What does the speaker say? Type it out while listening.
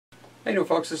Hey new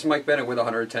folks, this is Mike Bennett with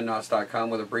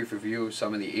 110knots.com with a brief review of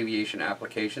some of the aviation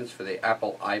applications for the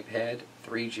Apple iPad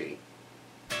 3G.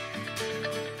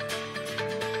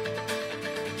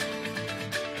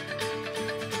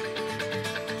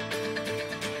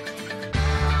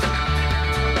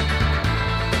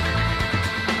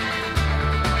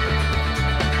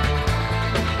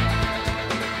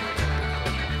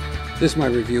 This is my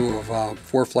review of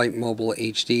ForeFlight Mobile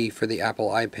HD for the Apple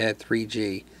iPad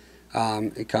 3G.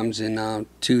 It comes in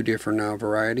two different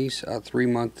varieties, a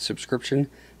 3-month subscription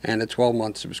and a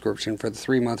 12-month subscription. For the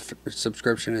 3-month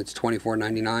subscription it's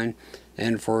 $24.99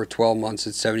 and for 12 months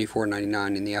it's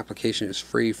 $74.99, and the application is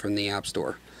free from the App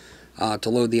Store. To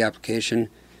load the application,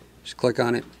 just click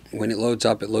on it. When it loads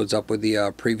up with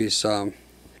the previous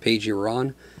page you were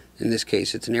on. In this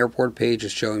case it's an airport page.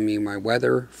 It's showing me my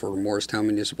weather for Morristown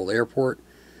Municipal Airport.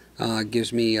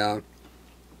 Gives me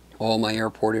all my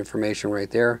airport information right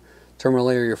there.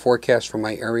 Terminal area forecast for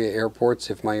my area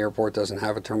airports if my airport doesn't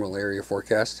have a terminal area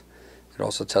forecast. It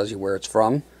also tells you where it's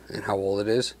from and how old it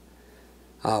is.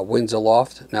 Winds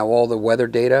aloft. Now all the weather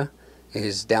data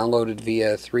is downloaded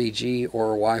via 3G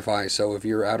or Wi-Fi, so if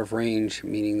you're out of range,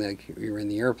 meaning that you're in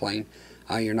the airplane,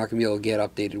 you're not going to be able to get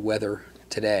updated weather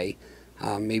today.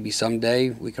 Maybe someday.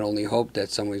 We can only hope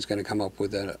that somebody's going to come up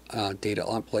with a data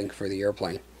uplink for the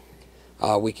airplane.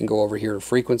 We can go over here to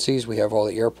frequencies. We have all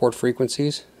the airport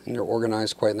frequencies, and they're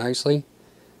organized quite nicely.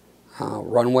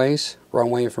 Runways,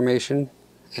 runway information,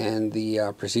 and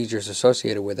the procedures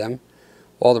associated with them.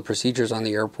 All the procedures on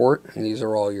the airport, and these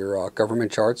are all your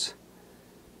government charts.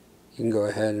 You can go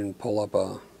ahead and pull up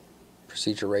a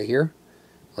procedure right here,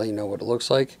 let you know what it looks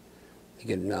like. You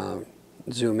can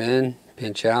zoom in,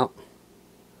 pinch out.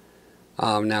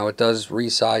 Now it does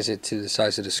resize it to the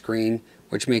size of the screen,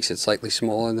 which makes it slightly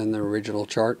smaller than the original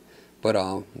chart, but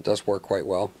it does work quite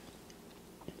well.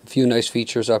 A few nice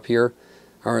features up here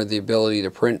are the ability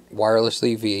to print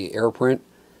wirelessly via AirPrint.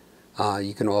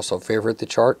 You can also favorite the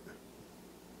chart.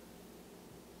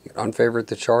 You can unfavorite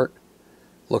the chart.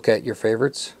 Look at your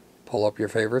favorites. Pull up your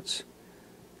favorites.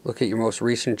 Look at your most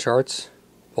recent charts.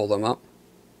 Pull them up.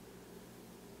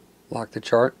 Lock the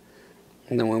chart.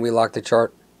 And then when we lock the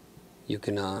chart, you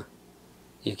can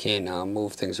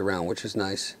move things around, which is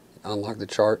nice. Unlock the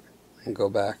chart and go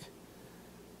back.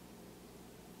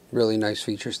 Really nice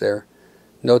features there.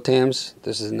 Notams.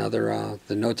 This is another.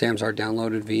 The Notams are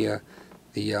downloaded via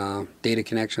the data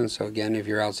connection. So again, if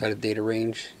you're outside of data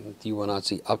range, you will not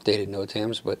see updated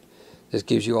Notams. But this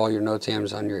gives you all your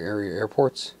Notams on your area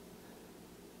airports,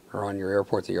 or on your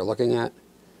airport that you're looking at.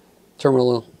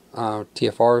 Terminal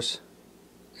TFRs,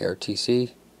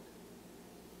 AirTC.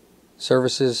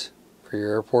 Services for your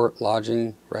airport,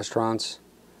 lodging, restaurants,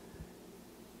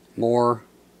 more,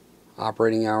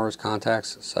 operating hours,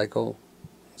 contacts, cycle,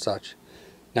 such.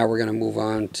 Now we're going to move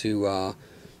on to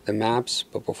the maps,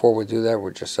 but before we do that, we're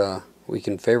just we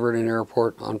can favorite an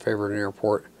airport, unfavorite an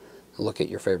airport, and look at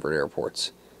your favorite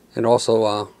airports. And also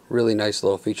a really nice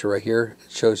little feature right here.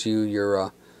 It shows you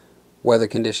your weather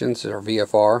conditions, or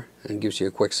VFR, and gives you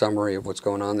a quick summary of what's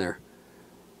going on there.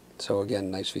 So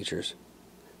again, nice features.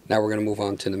 Now we're going to move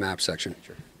on to the map section.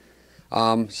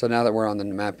 So now that we're on the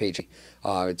map page,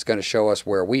 it's going to show us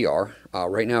where we are.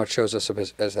 Right now it shows us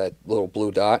as that little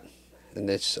blue dot, and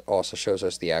this also shows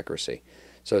us the accuracy.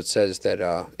 So it says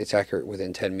that it's accurate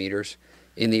within 10 meters.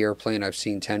 In the airplane I've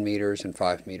seen 10 meters and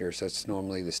 5 meters. That's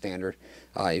normally the standard.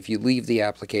 If you leave the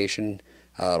application,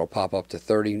 it'll pop up to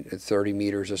 30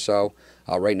 meters or so.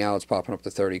 Right now it's popping up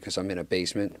to 30 because I'm in a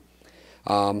basement.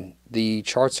 The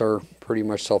charts are pretty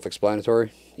much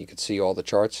self-explanatory. You can see all the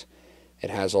charts. It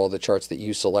has all the charts that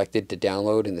you selected to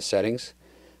download in the settings.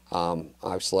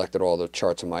 I've selected all the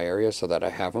charts in my area so that I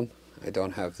have them. I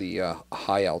don't have the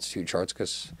high altitude charts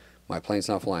because my plane's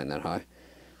not flying that high.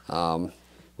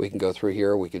 We can go through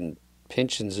here. We can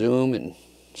pinch and zoom and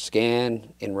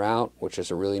scan en route, which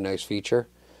is a really nice feature.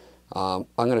 I'm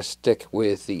going to stick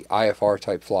with the IFR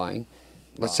type flying.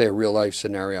 Let's say a real life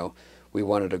scenario. We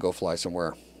wanted to go fly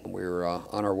somewhere. We were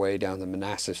on our way down to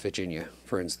Manassas, Virginia,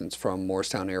 for instance, from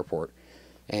Morristown Airport.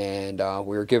 And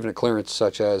we were given a clearance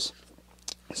such as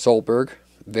Solberg,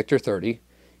 Victor 30,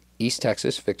 East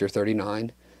Texas, Victor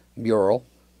 39, Mural,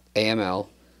 AML,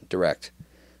 Direct.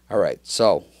 All right,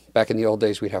 so back in the old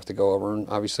days, we'd have to go over, and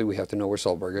obviously we have to know where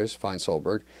Solberg is, find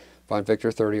Solberg, find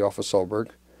Victor 30 off of Solberg,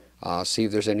 see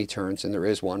if there's any turns, and there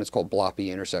is one. It's called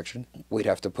Bloppy intersection. We'd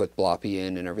have to put Bloppy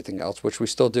in and everything else, which we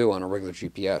still do on a regular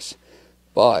GPS.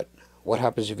 But what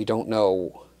happens if you don't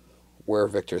know where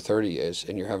Victor 30 is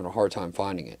and you're having a hard time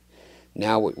finding it?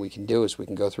 Now what we can do is we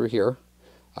can go through here.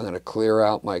 I'm going to clear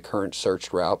out my current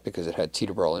searched route because it had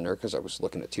Teterboro in there because I was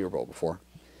looking at Teterboro before.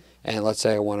 And let's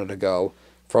say I wanted to go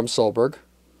from Solberg,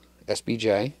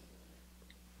 SBJ,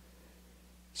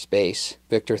 space,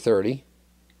 Victor 30,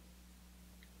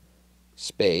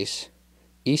 space,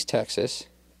 East Texas,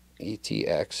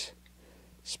 ETX,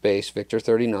 space, Victor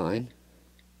 39,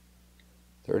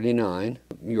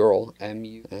 Mural,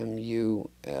 M-U-L-R-R,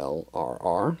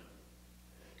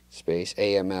 space,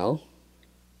 AML,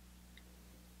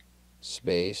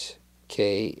 space,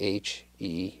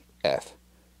 K-H-E-F,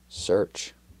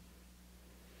 search.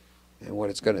 And what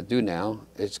it's going to do now,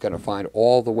 it's going to find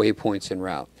all the waypoints en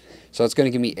route. So it's going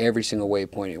to give me every single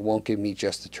waypoint. It won't give me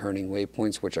just the turning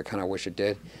waypoints, which I kind of wish it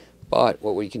did. But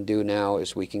what we can do now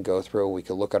is we can go through, we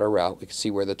can look at our route, we can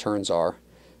see where the turns are,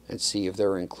 and see if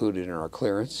they're included in our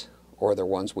clearance, or they're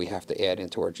ones we have to add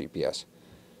into our GPS.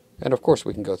 And of course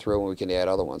we can go through and we can add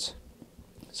other ones.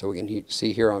 So we can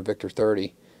see here on Victor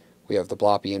 30, we have the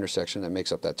Bloppy intersection that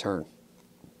makes up that turn.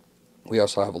 We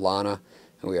also have Lana,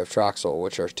 and we have Troxel,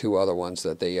 which are two other ones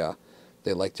that they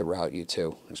like to route you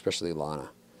to, especially Lana.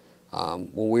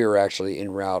 When we were actually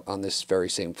en route on this very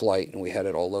same flight and we had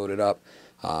it all loaded up,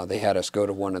 they had us go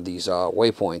to one of these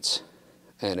waypoints,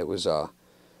 and it was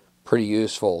pretty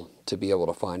useful to be able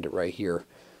to find it right here,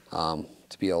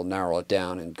 to be able to narrow it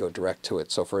down and go direct to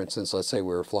it. So for instance, let's say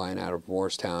we were flying out of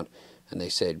Morristown and they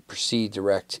said proceed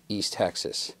direct East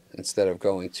Texas, instead of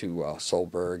going to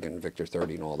Solberg and Victor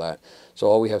 30 and all that. So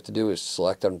all we have to do is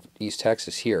select on East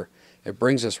Texas here. It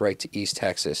brings us right to East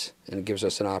Texas, and it gives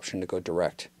us an option to go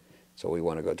direct. So we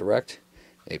want to go direct.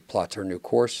 It plots our new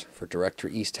course for direct for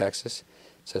East Texas.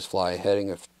 It says fly a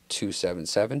heading of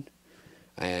 277,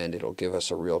 and it'll give us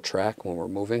a real track when we're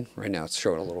moving. Right now it's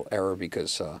showing a little error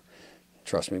because,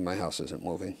 trust me, my house isn't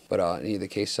moving. But in either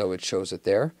case, so it shows it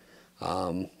there.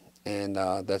 And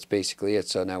that's basically it.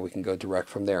 So now we can go direct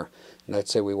from there. And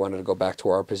let's say we wanted to go back to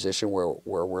our position where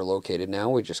we're located now.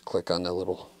 We just click on the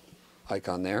little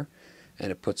icon there,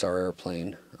 and it puts our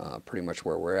airplane pretty much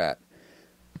where we're at.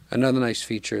 Another nice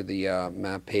feature of the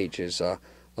map page is,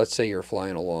 let's say you're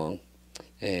flying along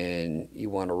and you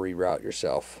want to reroute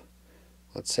yourself.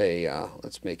 Let's say,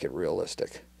 let's make it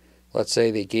realistic. Let's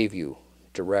say they gave you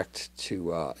direct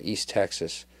to East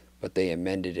Texas, but they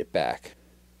amended it back.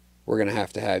 We're going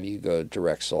to have you go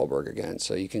direct Solberg again.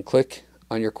 So you can click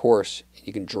on your course,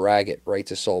 you can drag it right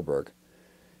to Solberg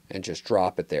and just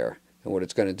drop it there. And what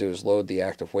it's going to do is load the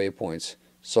active waypoints.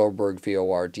 Solberg,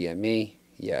 VOR, DME,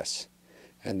 yes.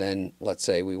 And then let's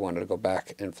say we wanted to go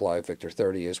back and fly Victor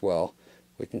 30 as well.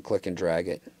 We can click and drag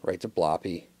it right to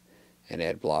Bloppy and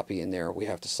add Bloppy in there. We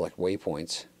have to select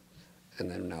waypoints,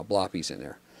 and then now Bloppy's in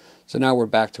there. So now we're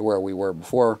back to where we were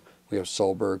before. We have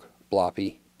Solberg,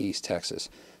 Bloppy, East Texas.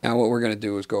 Now what we're going to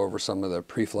do is go over some of the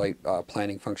pre-flight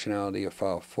planning functionality of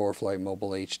ForeFlight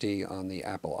Mobile HD on the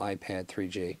Apple iPad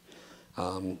 3G.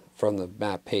 From the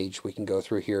map page we can go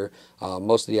through here.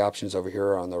 Most of the options over here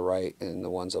are on the right, and the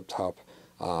ones up top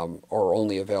are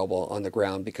only available on the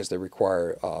ground because they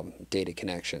require data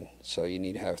connection. So you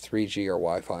need to have 3G or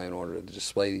Wi-Fi in order to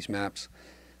display these maps.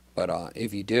 But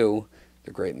if you do,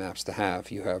 they're great maps to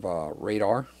have. You have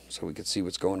radar, so we can see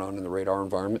what's going on in the radar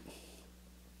environment.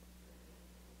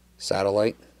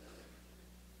 Satellite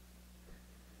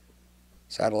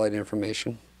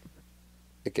information.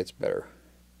 It gets better.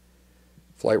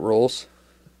 Flight rules.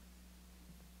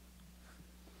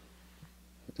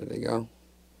 There they go.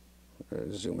 I'm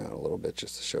going to zoom out a little bit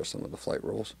just to show some of the flight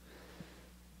rules.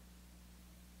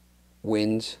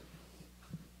 Winds.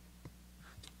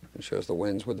 It shows the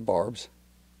winds with the barbs.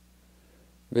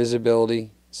 Visibility.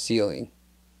 Ceiling.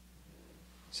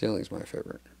 Ceiling's my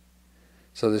favorite.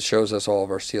 So this shows us all of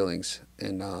our ceilings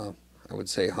in, I would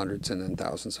say, hundreds and then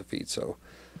thousands of feet. So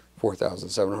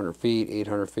 4,700 feet,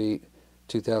 800 feet,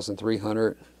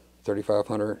 2,300,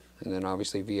 3,500, and then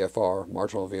obviously VFR,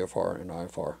 marginal VFR, and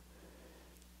IFR.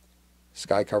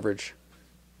 Sky coverage.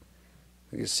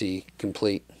 You can see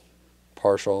complete,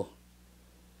 partial,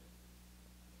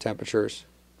 temperatures,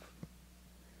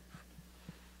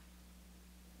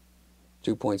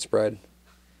 dew-point spread.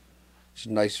 Which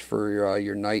is nice for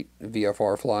your night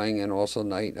VFR flying and also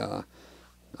night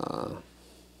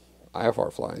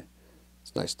IFR flying.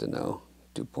 It's nice to know.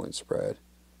 Dew point spread.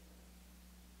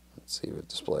 Let's see what it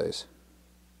displays.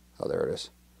 Oh, there it is.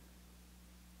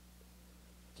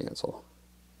 Cancel.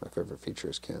 My favorite feature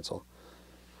is cancel.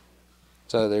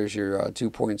 So there's your dew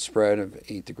point spread of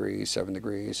 8 degrees, 7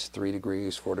 degrees, 3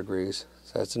 degrees, 4 degrees.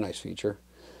 So that's a nice feature.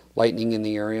 Lightning in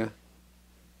the area.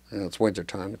 And it's winter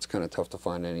time. It's kind of tough to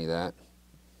find any of that.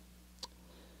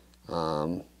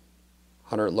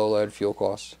 100 low lead fuel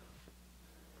costs.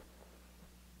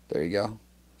 There you go.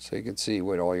 so you can see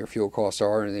what all your fuel costs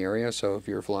are in the area. So if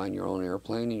you're flying your own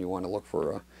airplane and you want to look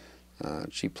for a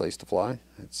cheap place to fly,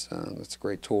 that's a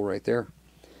great tool right there.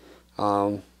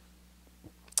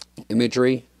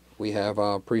 Imagery, we have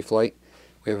Preflight.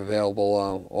 We have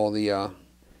available all the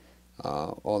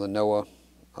NOAA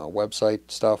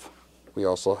website stuff. We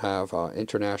also have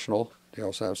international. They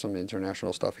also have some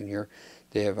international stuff in here.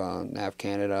 They have Nav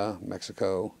Canada,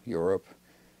 Mexico, Europe.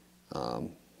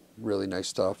 Really nice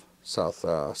stuff. South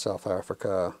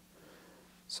Africa.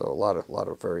 So a lot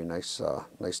of very nice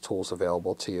tools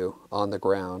available to you on the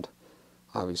ground.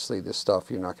 Obviously, this stuff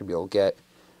you're not going to be able to get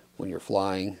when you're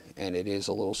flying, and it is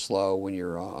a little slow when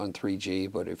you're on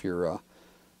 3G. But if you're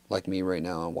like me right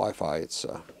now on Wi-Fi, it's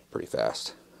pretty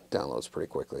fast. Downloads pretty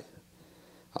quickly.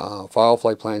 File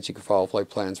flight plans. You can file flight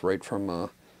plans right from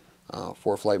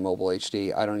ForeFlight Mobile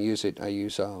HD. I don't use it. I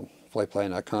use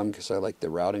flightplan.com because I like the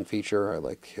routing feature. I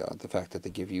like the fact that they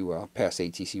give you past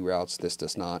ATC routes. This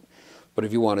does not. But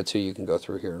if you wanted to, you can go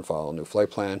through here and file a new flight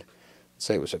plan.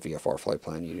 Say it was a VFR flight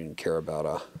plan. You didn't care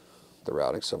about the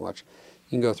routing so much.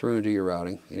 You can go through and do your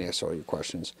routing and ask all your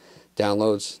questions.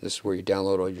 Downloads. This is where you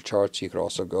download all your charts. You could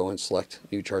also go and select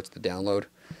new charts to download.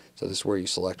 So this is where you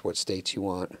select what states you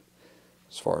want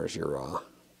as far as your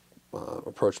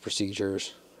approach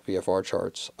procedures, VFR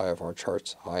charts, IFR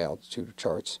charts, high altitude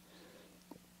charts.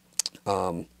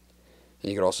 And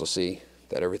you can also see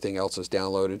that everything else is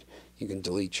downloaded. You can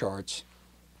delete charts.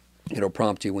 It'll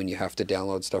prompt you when you have to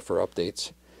download stuff for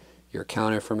updates. Your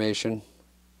account information.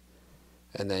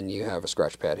 And then you have a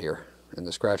scratch pad here. And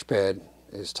the scratch pad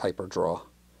is type or draw.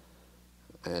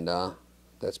 And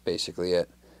that's basically it.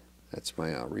 That's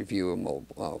my review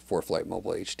of ForeFlight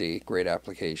Mobile HD. Great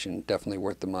application. Definitely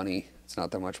worth the money. It's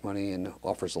not that much money and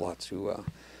offers a lot to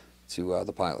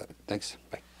the pilot. Thanks.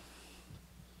 Bye.